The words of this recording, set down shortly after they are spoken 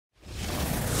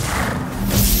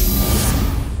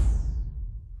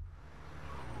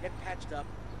patched up,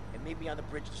 and meet me on the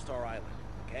bridge to Star Island,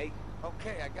 okay?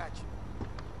 Okay, I got you.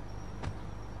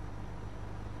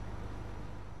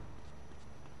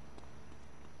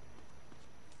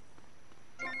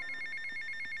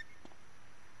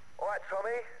 Alright, Tommy,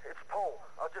 it's Paul.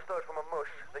 I just heard from a mush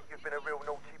that you've been a real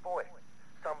naughty boy.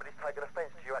 Somebody's taken offence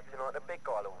to you acting like the big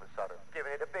guy all of a sudden,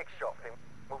 giving it a big shot thing.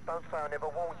 Well, don't say I never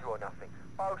warned you or nothing.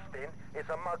 Boasting is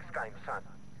a mug's game, son.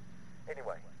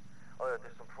 Anyway, I heard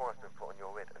there's some price been put on your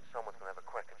head and someone's gonna have a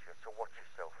crack at you, so watch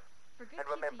yourself. For good And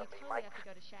pizza, remember you me, totally mate. have to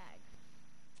go to Shag's.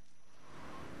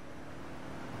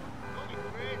 Holy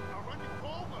great, I'll run you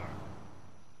over.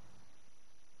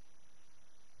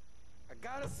 I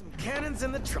got us some cannons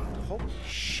in the trunk. Holy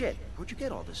shit, where'd you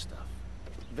get all this stuff?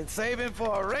 Been saving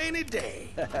for a rainy day.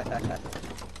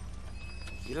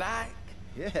 You like?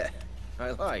 Yeah,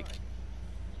 I like.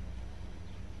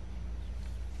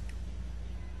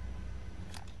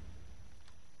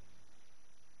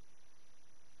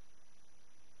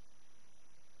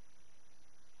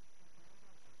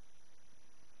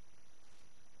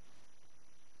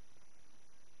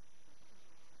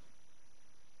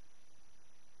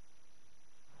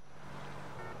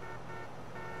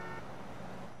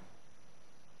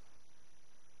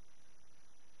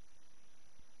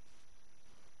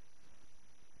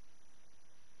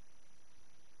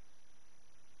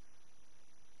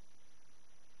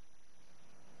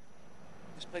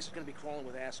 This place is gonna be crawling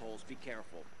with assholes. Be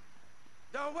careful.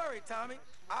 Don't worry, Tommy.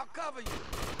 I'll cover you.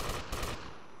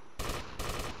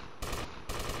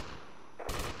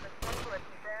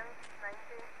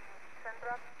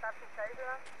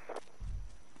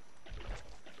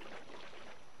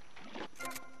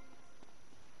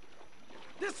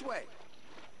 This way.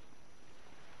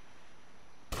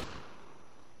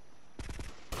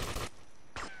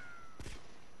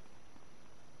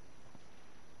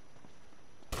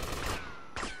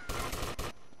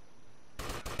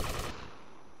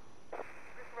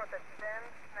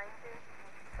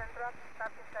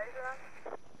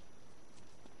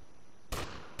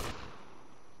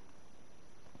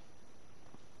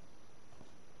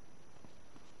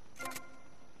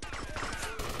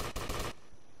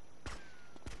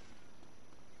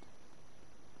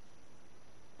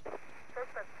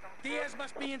 Diaz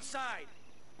must be inside.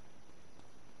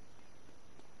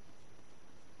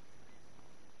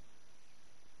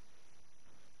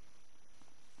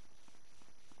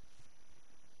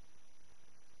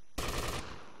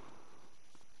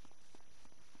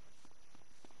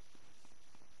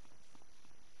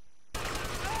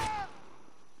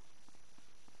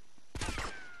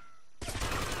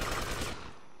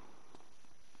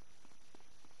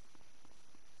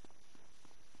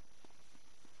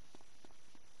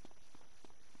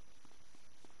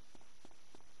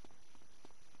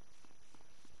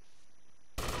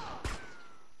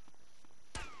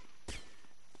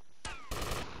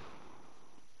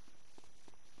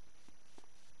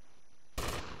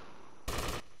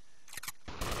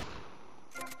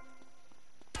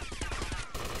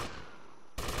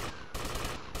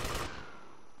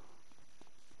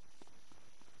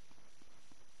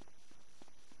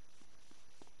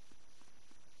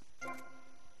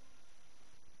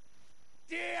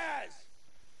 Diaz!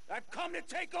 I've come to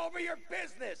take over your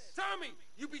business! Tommy,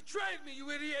 you betrayed me, you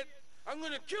idiot. I'm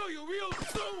gonna kill you real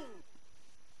soon.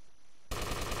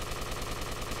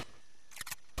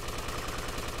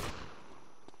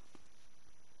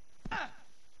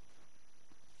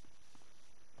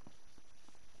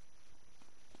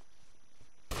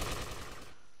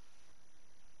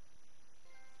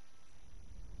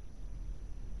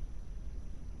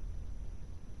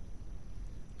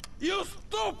 You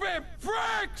stupid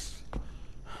pricks!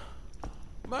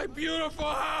 My beautiful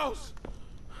house!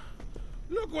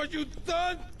 Look what you've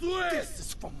done to it! This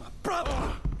is for my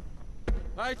brother!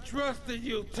 I trusted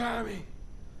you, Tommy.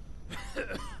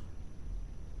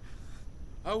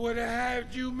 I would have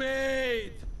had you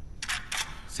made.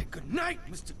 Say goodnight,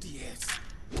 Mr. Diaz.